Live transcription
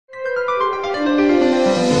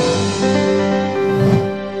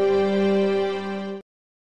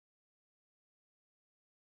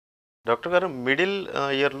Doctor గారు middle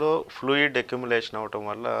ఇయర్‌లో fluid accumulation అవ్వటం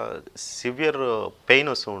వల్ల సివియర్ పెయిన్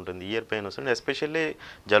వస్తూ ఉంటుంది. ఇయర్ పెయిన్ వస్తుంది. ఎస్పెషల్లీ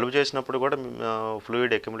జలుబు చేసినప్పుడు కూడా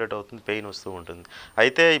ఫ్లూయిడ్ అక్యుములేట్ అవుతుంది. పెయిన్ వస్తూ ఉంటుంది.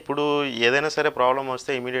 అయితే ఇప్పుడు ఏదైనా సరే ప్రాబ్లమ్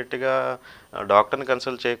వస్తే ఇమ్మీడియేట్‌గా డాక్టర్‌ని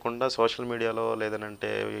కన్సల్ట్ చేయకుండా సోషల్ మీడియాలో లేదనంటే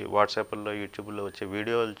వాట్సాప్‌ల్లో, యూట్యూబ్‌లో వచ్చే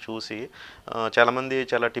వీడియోలు చూసి చాలామంది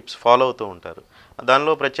చాలా టిప్స్ ఫాలో అవుతూ ఉంటారు.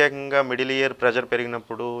 దానిలో ప్రత్యేకంగా మిడిల్ ఇయర్ ప్రెషర్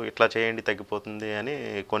పెరిగినప్పుడు ఇట్లా చేయండి తగ్గిపోతుంది అని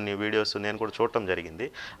కొన్ని వీడియోస్ నేను కూడా చూడటం జరిగింది.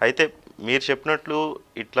 అయితే మీరు చెప్పినట్లు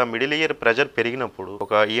ఇట్లా మిడిల్ ఇయర్ ప్రెషర్ పెరిగినప్పుడు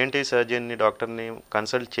ఒక ఈఎన్టీ సర్జన్ని డాక్టర్ని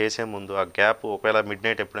కన్సల్ట్ చేసే ముందు ఆ గ్యాప్ ఒకవేళ మిడ్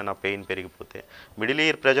నైట్ ఎప్పుడైనా పెయిన్ పెరిగిపోతే మిడిల్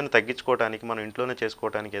ఇయర్ ప్రెషర్ని తగ్గించుకోవడానికి మనం ఇంట్లోనే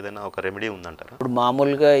చేసుకోవడానికి ఏదైనా ఒక రెమెడీ ఉందంటారా? ఇప్పుడు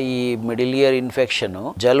మామూలుగా ఈ మిడిల్ ఇయర్ ఇన్ఫెక్షన్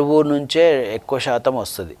జలుబు నుంచే ఎక్కువ శాతం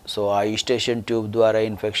వస్తుంది. సో ఆ ఈస్టేషన్ ట్యూబ్ ద్వారా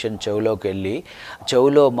ఇన్ఫెక్షన్ చెవులోకి వెళ్ళి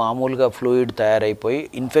చెవులో మామూలుగా ఫ్లూయిడ్ తయారైపోయి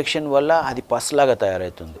ఇన్ఫెక్షన్ వల్ల అది పస్లాగా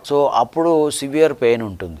తయారవుతుంది. సో అప్పుడు సివియర్ పెయిన్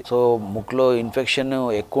ఉంటుంది. సో ముక్కులో ఇన్ఫెక్షన్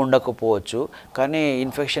ఎక్కువ ఉండకపోవచ్చు, కానీ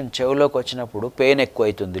ఇన్ఫెక్షన్ చెవులోకి వచ్చినప్పుడు పెయిన్ ఎక్కువ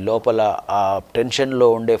అవుతుంది లోపల ఆ టెన్షన్లో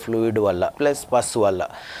ఉండే ఫ్లూయిడ్ వల్ల ప్లస్ పస్ వల్ల.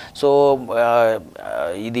 సో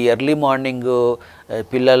ఇది ఎర్లీ మార్నింగ్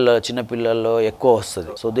చిన్నపిల్లల్లో ఎక్కువ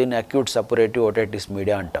వస్తుంది. సో దీన్ని అక్యూట్ సపరేటివ్ ఓటైటిస్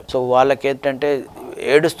మీడియా అంటాం. సో వాళ్ళకి ఏంటంటే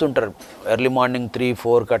ఏడుస్తుంటారు ఎర్లీ మార్నింగ్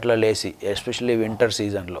 3-4 అట్లా లేసి, ఎస్పెషల్లీ వింటర్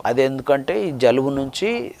సీజన్లో. అది ఎందుకంటే ఈ జలుబు నుంచి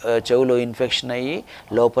చెవులో ఇన్ఫెక్షన్ అయ్యి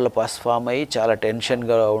లోపల పస్ ఫామ్ అయ్యి చాలా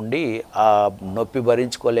టెన్షన్గా ఉండి ఆ నొప్పి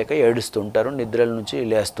భరించుకోలేక ఏడుస్తుంటారు, నిద్రల నుంచి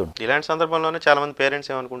లేస్తుంటారు. ఇలాంటి సందర్భంలోనే చాలా మంది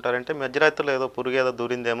పేరెంట్స్ ఏమనుకుంటారంటే మధ్యరాత్రిలో ఏదో పురుగు ఏదో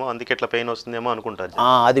దూరిందేమో అందుకే ఇట్లా పెయిన్ వస్తుందేమో అనుకుంటారు.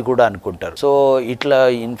 అది కూడా అనుకుంటారు. సో ఇట్లా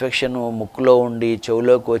ఇన్ఫెక్షన్ ముక్కులో ఉండి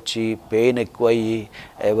చెవులోకి వచ్చి పెయిన్ ఎక్కువయ్యి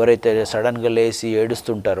ఎవరైతే సడన్గా లేచి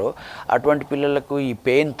ఏడుస్తుంటారో అటువంటి పిల్లలకు ఈ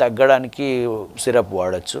పెయిన్ తగ్గడానికి సిరప్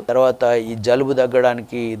వాడచ్చు. తర్వాత ఈ జలుబు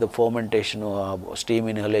తగ్గడానికి ఇది ఫోమెంటేషన్, స్టీమ్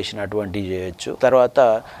ఇన్హలేషన్ అటువంటివి చేయొచ్చు. తర్వాత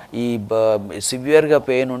ఈ సివియర్గా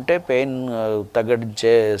పెయిన్ ఉంటే పెయిన్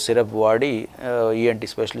తగ్గించే సిరప్ వాడి ఈఎన్టీ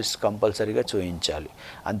స్పెషలిస్ట్ కంపల్సరీగా చూయించాలి.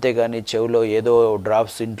 అంతేగాని చెవులో ఏదో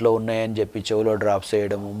డ్రాప్స్ ఇంట్లో ఉన్నాయని చెప్పి చెవులో డ్రాప్స్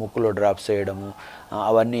వేయడము, ముక్కులో డ్రాప్స్ వేయడము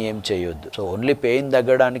అవన్నీ ఏం చేయొద్దు. సో ఓన్లీ పెయిన్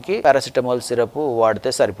తగ్గడానికి పారాసిటమాల్ సిరప్ వాడితే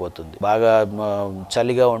సరిపోతుంది. బాగా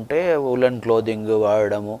చలిగా ఉంటే ఉలెన్ క్లోదింగ్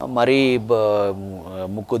వాడడము, మరీ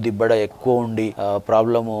ముక్కు దిబ్బడ ఎక్కువ ఉండి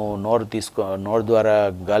ప్రాబ్లము నోరు ద్వారా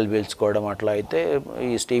గాలి పీల్చుకోవడం అట్లా అయితే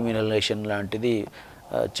ఈ స్టీమ్ ఇన్హలేషన్ లాంటిది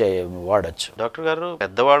వాడచ్చు. డాక్టర్ గారు,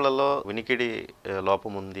 పెద్దవాళ్లలో వినికిడి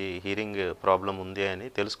లోపం ఉంది, హీరింగ్ ప్రాబ్లం ఉంది అని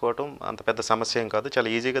తెలుసుకోవటం అంత పెద్ద సమస్య ఏం కాదు, చాలా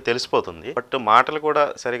ఈజీగా తెలిసిపోతుంది. బట్ మాటలు కూడా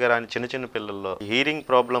సరిగా రాని చిన్న చిన్న పిల్లల్లో హీరింగ్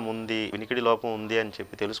ప్రాబ్లం ఉంది, వినికిడి లోపం ఉంది అని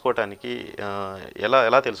చెప్పి తెలుసుకోవటానికి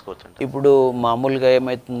ఎలా తెలుసుకోవచ్చు అంటే? ఇప్పుడు మామూలుగా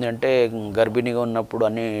ఏమవుతుంది అంటే గర్భిణిగా ఉన్నప్పుడు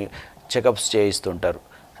అన్ని చెకప్స్ చేయిస్తుంటారు,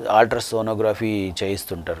 అల్ట్రాసోనోగ్రఫీ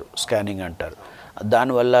చేయిస్తుంటారు, స్కానింగ్ అంటారు.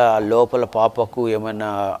 దానివల్ల లోపల పాపకు ఏమైనా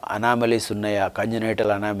అనామలీస్ ఉన్నాయా,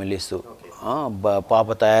 కంజనైటల్ అనామలీస్ పాప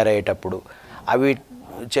తయారయ్యేటప్పుడు అవి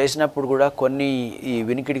చేసినప్పుడు కూడా కొన్ని ఈ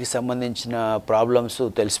వినికిడికి సంబంధించిన ప్రాబ్లమ్స్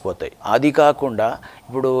తెలిసిపోతాయి. అది కాకుండా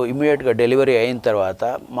ఇప్పుడు ఇమ్మీడియట్గా డెలివరీ అయిన తర్వాత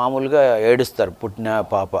మామూలుగా ఏడుస్తారు పుట్టిన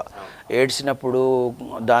పాప. ఏడ్చినప్పుడు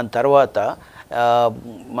దాని తర్వాత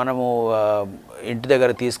మనము ఇంటి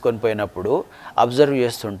దగ్గర తీసుకొని పోయినప్పుడు అబ్జర్వ్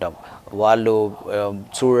చేస్తుంటాం. వాళ్ళు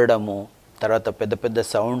చూడడము, తర్వాత పెద్ద పెద్ద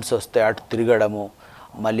సౌండ్స్ వస్తే అటు తిరగడము,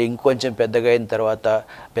 మళ్ళీ ఇంకొంచెం పెద్దగా అయిన తర్వాత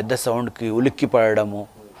పెద్ద సౌండ్కి ఉలిక్కి పడడము,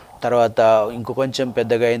 తర్వాత ఇంకొంచెం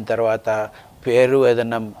పెద్దగా అయిన తర్వాత పేరు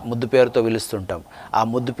ఏదన్నా ముద్దు పేరుతో పిలుస్తుంటాం. ఆ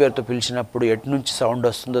ముద్దు పేరుతో పిలిచినప్పుడు ఎటు నుంచి సౌండ్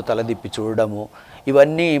వస్తుందో తలదిప్పి చూడడము,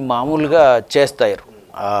 ఇవన్నీ మామూలుగా చేస్తారు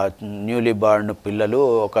న్యూలీ బార్న్ పిల్లలు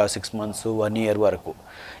ఒక 6 months 1 year వరకు.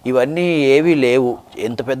 ఇవన్నీ ఏవీ లేవు.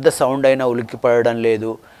 ఎంత పెద్ద సౌండ్ అయినా ఉలిక్కి పడడం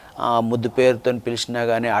లేదు. ముద్దు పేరుతో పిలిచినా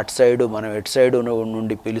కానీ అటు సైడు మనం ఎటు సైడు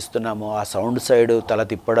నుండి పిలుస్తున్నామో ఆ సౌండ్ సైడు తల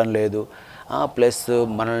తిప్పడం లేదు, ప్లస్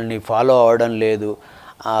మనల్ని ఫాలో అవ్వడం లేదు,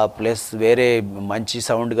 ప్లస్ వేరే మంచి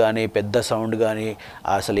సౌండ్ కానీ పెద్ద సౌండ్ కానీ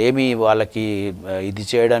అసలు ఏమీ వాళ్ళకి ఇది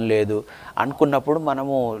చేయడం లేదు అనుకున్నప్పుడు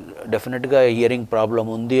మనము డెఫినెట్గా హియరింగ్ ప్రాబ్లం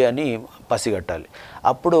ఉంది అని పసిగట్టాలి.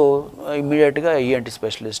 అప్పుడు ఇమ్మీడియట్గా ఈఎన్టీ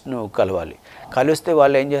స్పెషలిస్ట్ను కలవాలి. కలిస్తే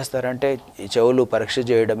వాళ్ళు ఏం చేస్తారంటే చెవులు పరీక్ష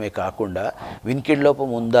చేయడమే కాకుండా వినికిడి లోపం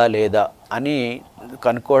ఉందా లేదా అని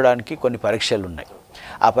కనుక్కోవడానికి కొన్ని పరీక్షలు ఉన్నాయి.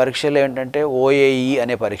 ఆ పరీక్షలు ఏంటంటే ఓఏఈ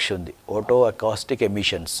అనే పరీక్ష ఉంది, ఓటో అకాస్టిక్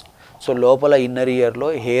ఎమిషన్స్. సో లోపల ఇన్నర్ ఇయర్లో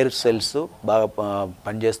హెయిర్ సెల్స్ బాగా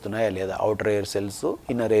పనిచేస్తున్నాయా లేదా, outer air cells,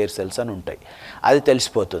 inner air cells అని ఉంటాయి, అది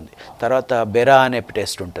తెలిసిపోతుంది. తర్వాత బెరా అనే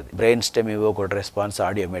టెస్ట్ ఉంటుంది, బ్రెయిన్ స్టెమ్ ఇవోకోడ్ రెస్పాన్స్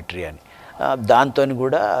ఆడియోమెట్రీ అని. దాంతో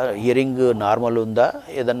కూడా హియరింగ్ నార్మల్ ఉందా,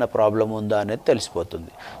 ఏదన్నా ప్రాబ్లం ఉందా అనేది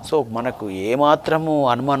తెలిసిపోతుంది. సో మనకు ఏమాత్రము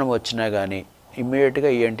అనుమానం వచ్చినా కానీ ఇమ్మీడియట్గా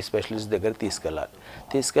ఈఎన్టీ స్పెషలిస్ట్ దగ్గర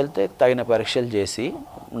తీసుకెళ్తే తగిన పరీక్షలు చేసి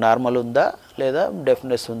నార్మల్ ఉందా లేదా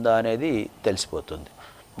డెఫ్నెస్ ఉందా అనేది తెలిసిపోతుంది.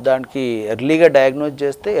 దానికి ఎర్లీగా డయాగ్నోజ్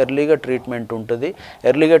చేస్తే ఎర్లీగా ట్రీట్మెంట్ ఉంటుంది.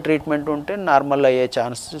 ఎర్లీగా ట్రీట్మెంట్ ఉంటే నార్మల్ అయ్యే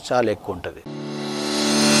ఛాన్స్ చాలా ఎక్కువ ఉంటుంది.